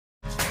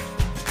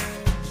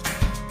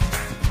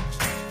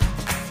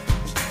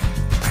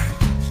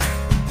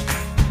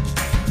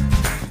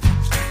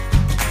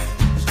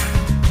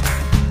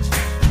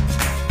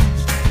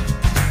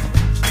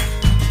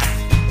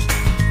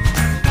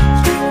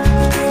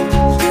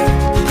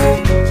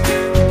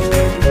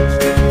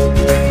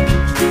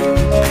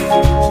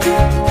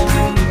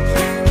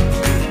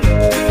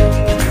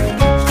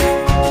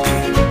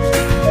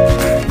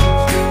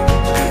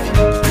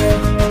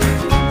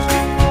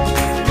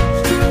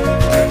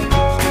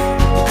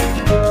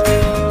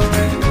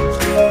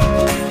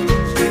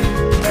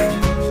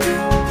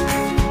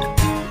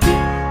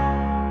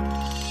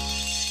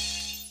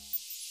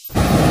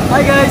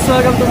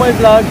welcome to my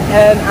vlog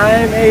and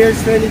I'm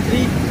Ayers 23.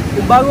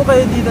 Kung bago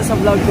kayo dito sa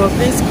vlog ko,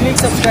 please click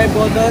subscribe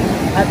button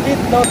at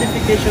hit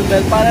notification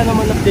bell para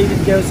naman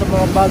updated kayo sa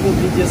mga bagong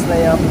videos na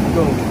i-upload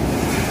ko.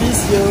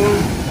 Peace yo!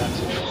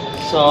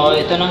 So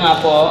ito na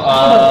nga po,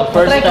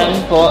 first time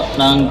po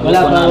ng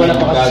grupo namin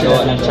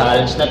gagawa ng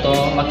challenge na to.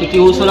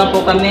 Makikiuso lang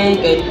po kami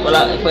kahit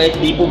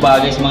di po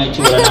bagay sa mga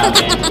itsura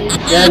namin.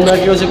 Yan,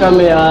 makikiuso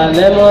kami,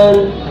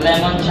 Lemon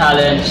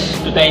Challenge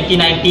to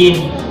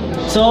 2019.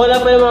 So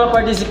wala pa yung mga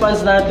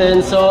participants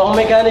natin. So ang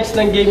mechanics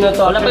ng game na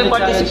to, wala pa yung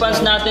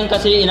participants natin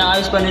kasi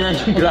inaayos pa nila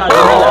yung grado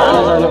nila.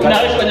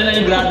 Inaayos pa nila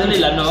yung grado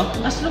nila, no?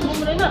 Aslong mo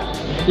muna na.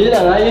 Yun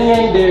na nga, yun nga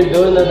yung dare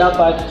doon na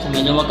dapat.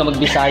 Medyo huwag ka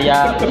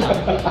magbisaya.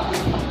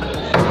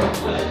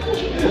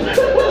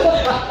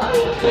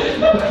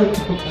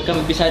 Huwag ka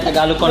magbisaya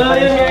Tagalog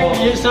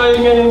conference. So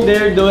yun nga yung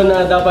dare doon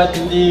na dapat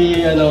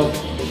hindi,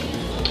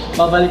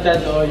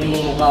 babaliktad o yung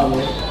mukha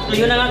mo.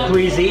 Yun na nga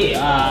crazy.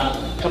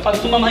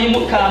 Kapag sumama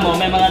yung mukha mo,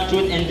 may mga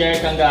truth and dare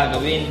kang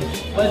gagawin.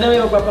 By the way,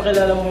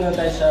 magpapakilala muna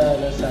tayo sa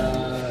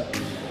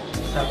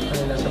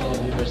kanila sa mga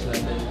viewers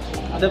natin.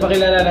 Ito,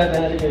 pakilala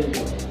natin.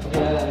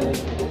 Pakilala natin.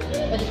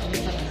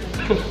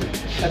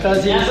 Ito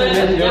si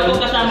Iskalawag. Yan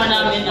po kasama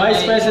namin.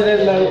 Vice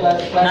President ng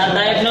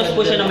na-diagnose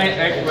po siya na may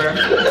earthworm.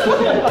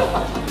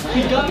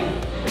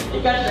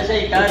 Ikat na siya,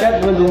 ikat. Ikat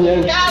mo din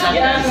yan.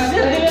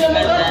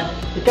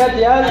 Ikat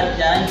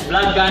yan.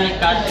 Vlog gani,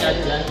 ikat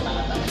yan.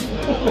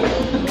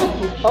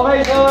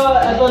 Okay, so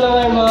ito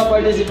lang yung mga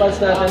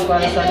participants natin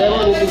para sa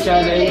Lemon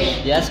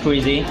Challenge. Yes,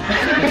 crazy.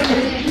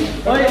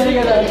 Oy,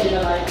 hindi ka na.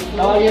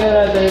 Tawagin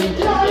na natin.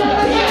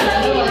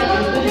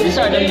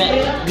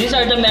 These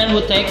are the men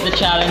who take the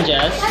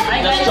challenges.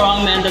 The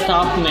strong men, the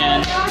tough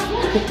men.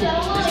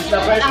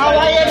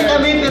 Hawaiian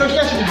kami, pero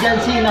siya si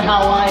Jancy na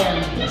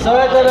Hawaiian. So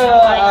ito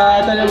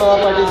na yung mga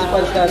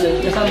participants natin.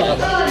 Kasama ka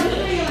ba?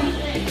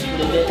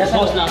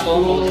 Host na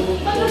ako.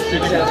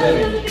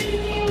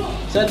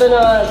 So ito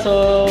na,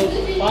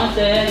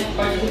 Content,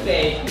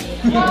 participate.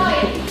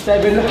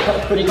 7 na.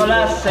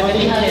 Nicolas, 7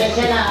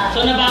 inches.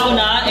 So nabago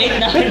na, 8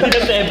 na,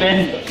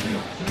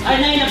 7. Ay,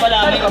 9 na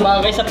pala. May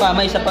kabagay sa pa,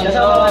 may isa pang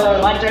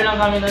watcher lang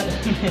kami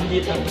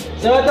dito.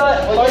 So ito,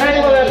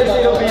 unahin mo natin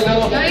si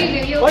Rubino.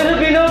 Oy,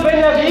 Rubino,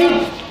 Ben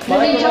Labi!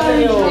 Bakit mo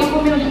kasi yun?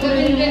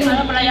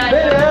 Ano pala yan?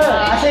 Ben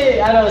na!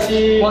 Kasi,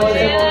 si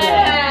Ben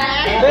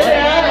na!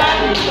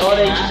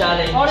 Orange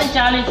challenge. Orange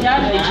challenge yan?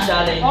 Orange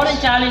challenge.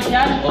 Orange challenge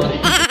yan?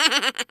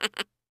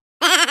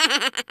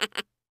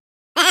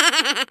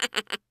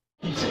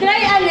 Try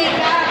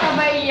ka,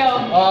 kabayo.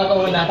 Oo, ako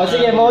muna. O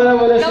sige, mauna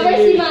muna Kabay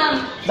si ma'am.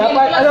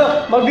 Dapat,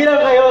 magbilang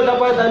kayo.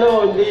 Dapat,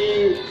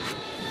 hindi,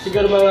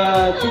 siguro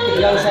mga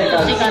ilang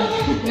seconds.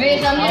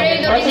 Wait, I'm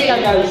ready to 5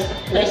 seconds.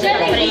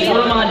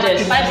 Siguro mga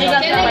Jess. 5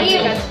 seconds na 5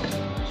 seconds.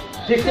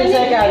 15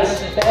 seconds.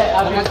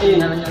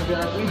 15.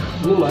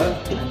 Luma?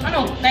 Ano?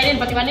 Kainin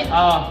pati ba?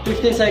 Oo.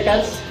 15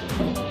 seconds.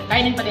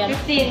 Kainin pati yan.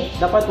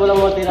 15. Dapat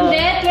walang matira. Hindi,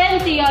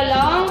 20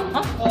 lang.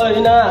 Oh,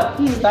 yun na.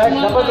 Start.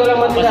 Dapat walang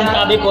matira. Kasi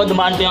sabi ko,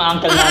 dumaan po yung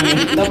uncle namin.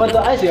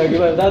 Sige,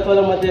 dapat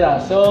walang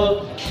matira. So,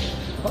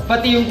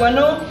 Pati yung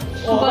ano?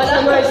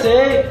 customize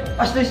eh.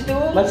 Astis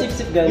to?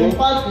 Mansip-sip ganun. Yung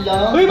part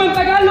lang. Uy,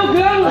 mag-Tagalog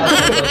lang!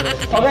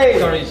 Okay.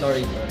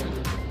 Sorry.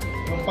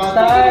 Yung part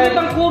Start.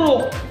 lang.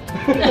 Puro.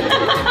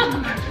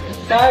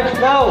 Start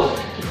now.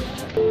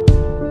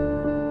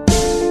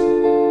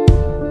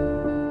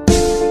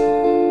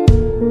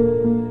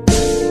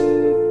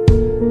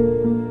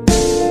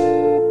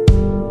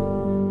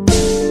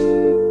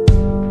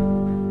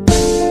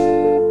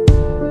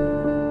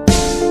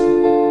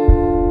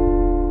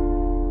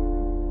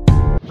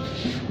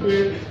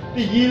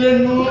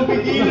 Pigilan mo.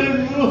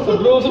 Sa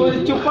blusa mo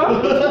yung chupa?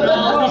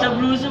 Sa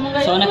blusa mo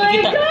kayo. So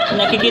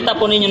nakikita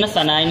po ninyo na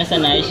sanay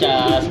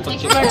siya sa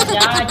pag-chupa.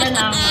 Yan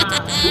ang...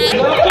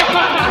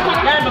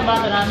 Yan,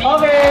 babato namin.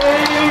 Okay!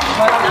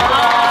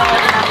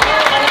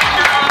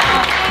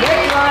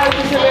 Next one,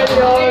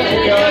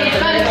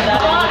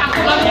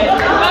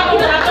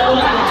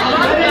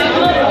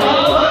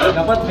 si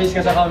dapat face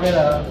ka sa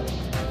camera.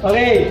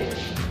 Okay!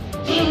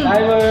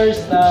 Timer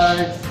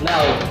starts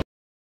now.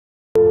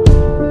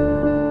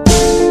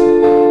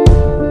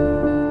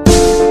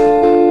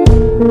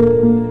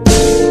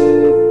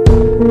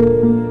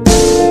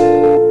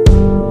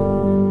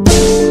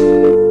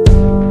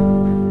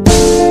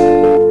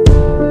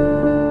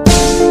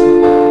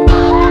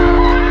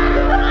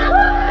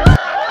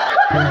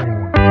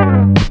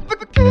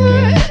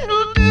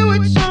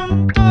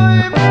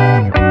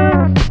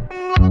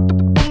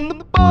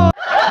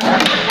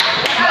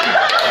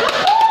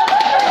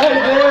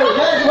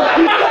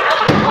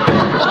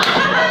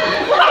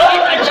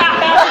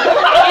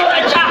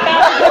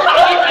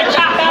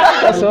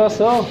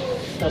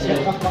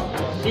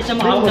 Di sa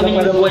mahawag kami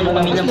yung buhay ng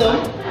pamilya mo.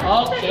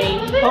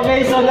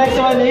 Okay, so next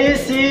one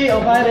is si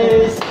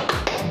Oparis.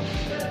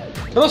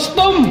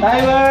 Rostom!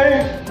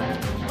 Timer!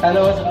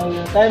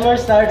 Timer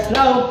starts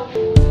now!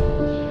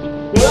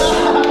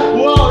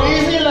 Wow,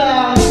 easy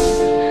lang!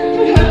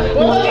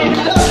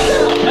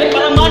 Ay,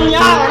 parang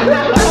manyak!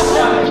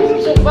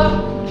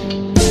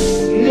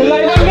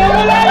 Gulay lang nga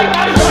wala!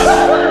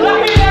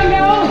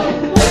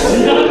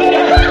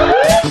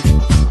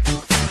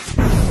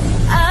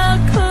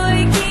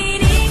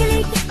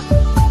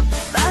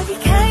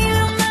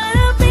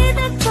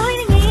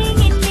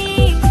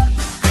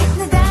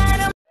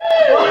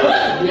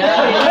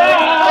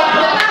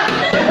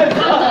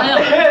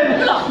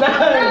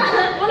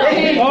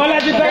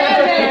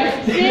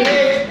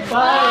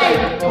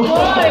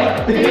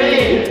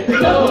 3, 2,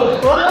 1.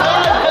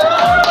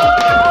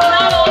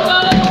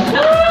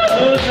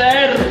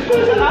 Loser!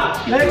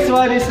 Next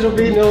one is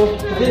Rubino.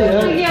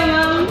 Sige,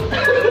 ma'am.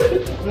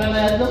 Wala na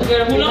yan.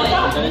 Kulang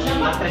pa!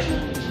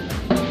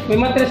 May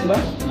mattress ba?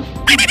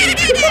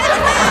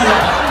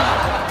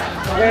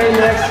 Okay,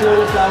 next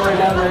yung flower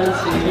namin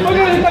si... Huwag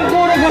yung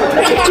pagpuro mo!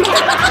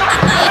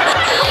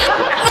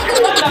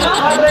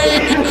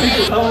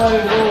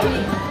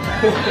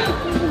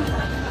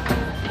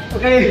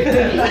 Okay.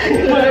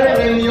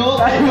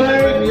 Premyo.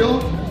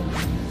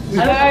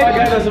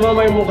 Pag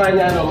sumama yung mukha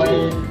niya,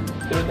 may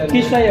truth and dare.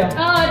 Kiss tayo.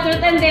 Oh,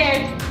 truth and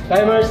dare.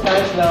 Timer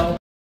starts now.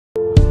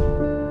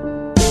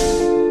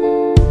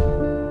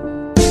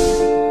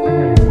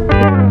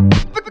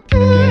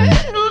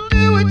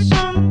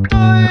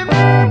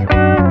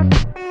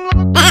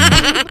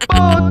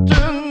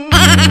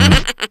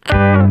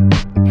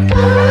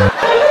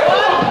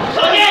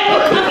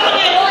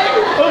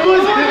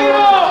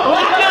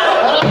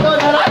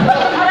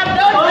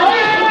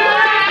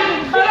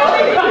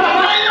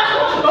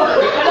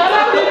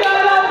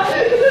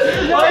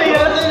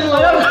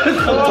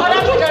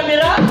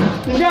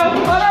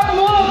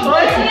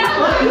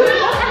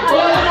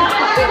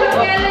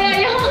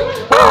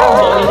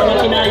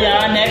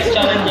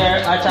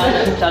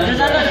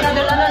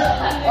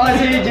 Oh,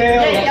 si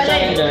Jeo.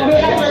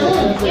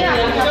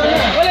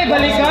 Wala,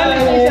 balikan.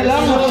 Isa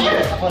lang.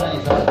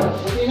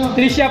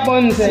 Trisha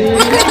Ponce.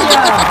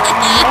 Trisha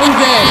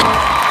Ponce.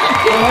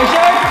 Oh,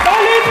 shot.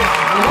 Balit!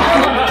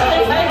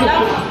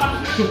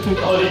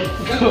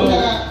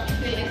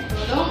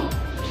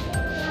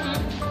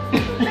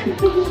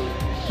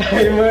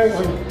 Timer.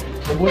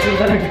 Ubusin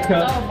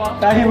talaga.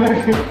 Timer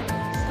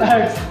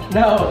starts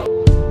now.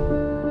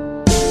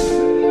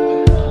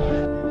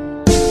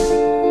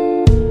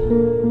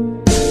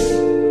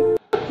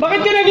 Bakit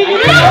ka nagiging?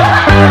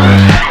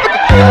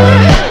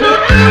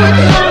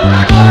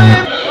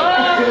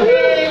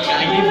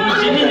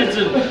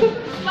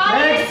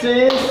 Next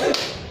is...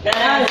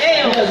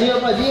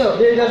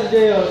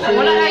 Dio.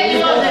 Wala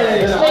kayo yun.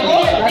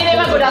 Hindi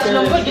ba gudas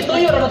lungkot? Ito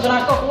yun. Ano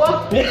sa ako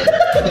kuha?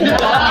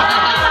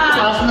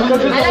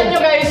 Alam nyo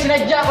guys,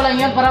 sinadya ko lang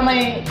yan para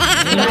may...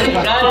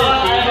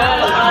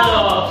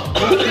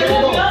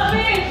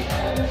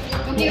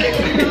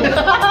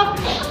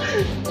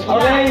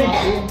 Okay.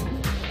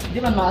 Hindi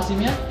man maasim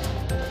yan.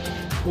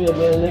 We have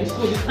the next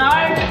one.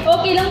 Start.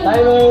 Okay lang.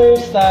 Timer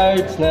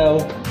starts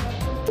now.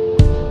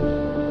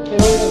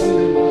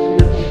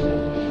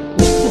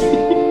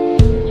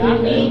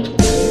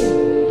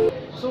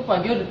 So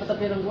pag yun,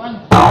 patapin ang buwan.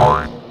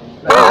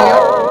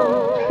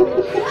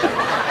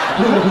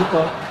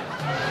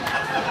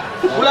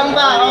 Kulang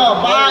ba? Oh,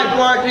 5,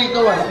 4, 3,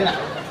 2, 1. Kina.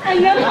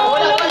 Alam mo.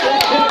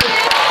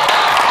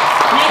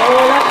 So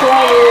last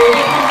one is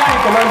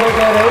Commander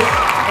Perez.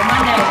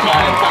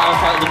 Maraming tao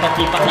sa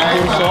lipat-lipat na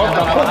kurso,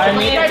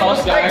 Army,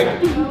 Coast Guard.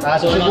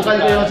 Susubukan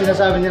ko yung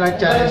sinasabi nilang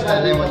challenge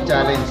na lemon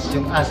challenge,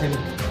 yung asin.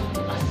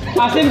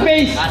 Asin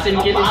face. Asin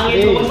kit.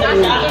 3, 2,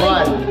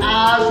 1.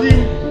 Asin!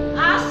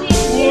 Asin.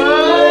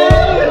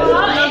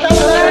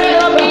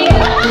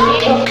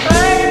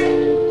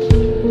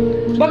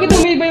 Bakit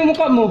umiiba yung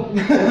mukha mo?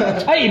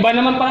 Ay, iba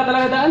naman pala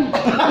talaga daan.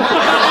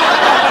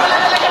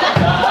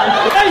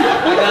 Ay!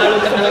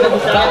 Tagalog ka talaga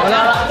sa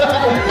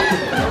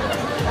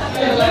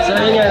So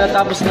yun nga,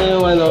 natapos na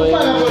yung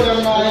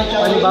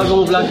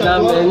panibagong vlog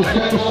namin.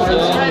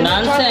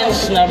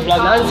 nonsense na vlog.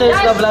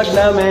 Nonsense na vlog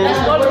namin.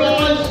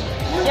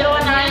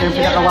 Yung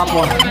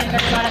pinakawapo.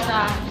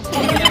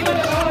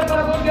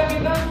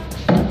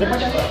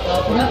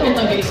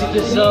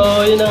 So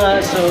yun na nga,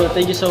 so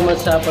thank you so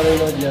much sa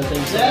panonood nyo.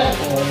 Thanks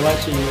for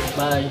watching.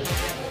 Bye!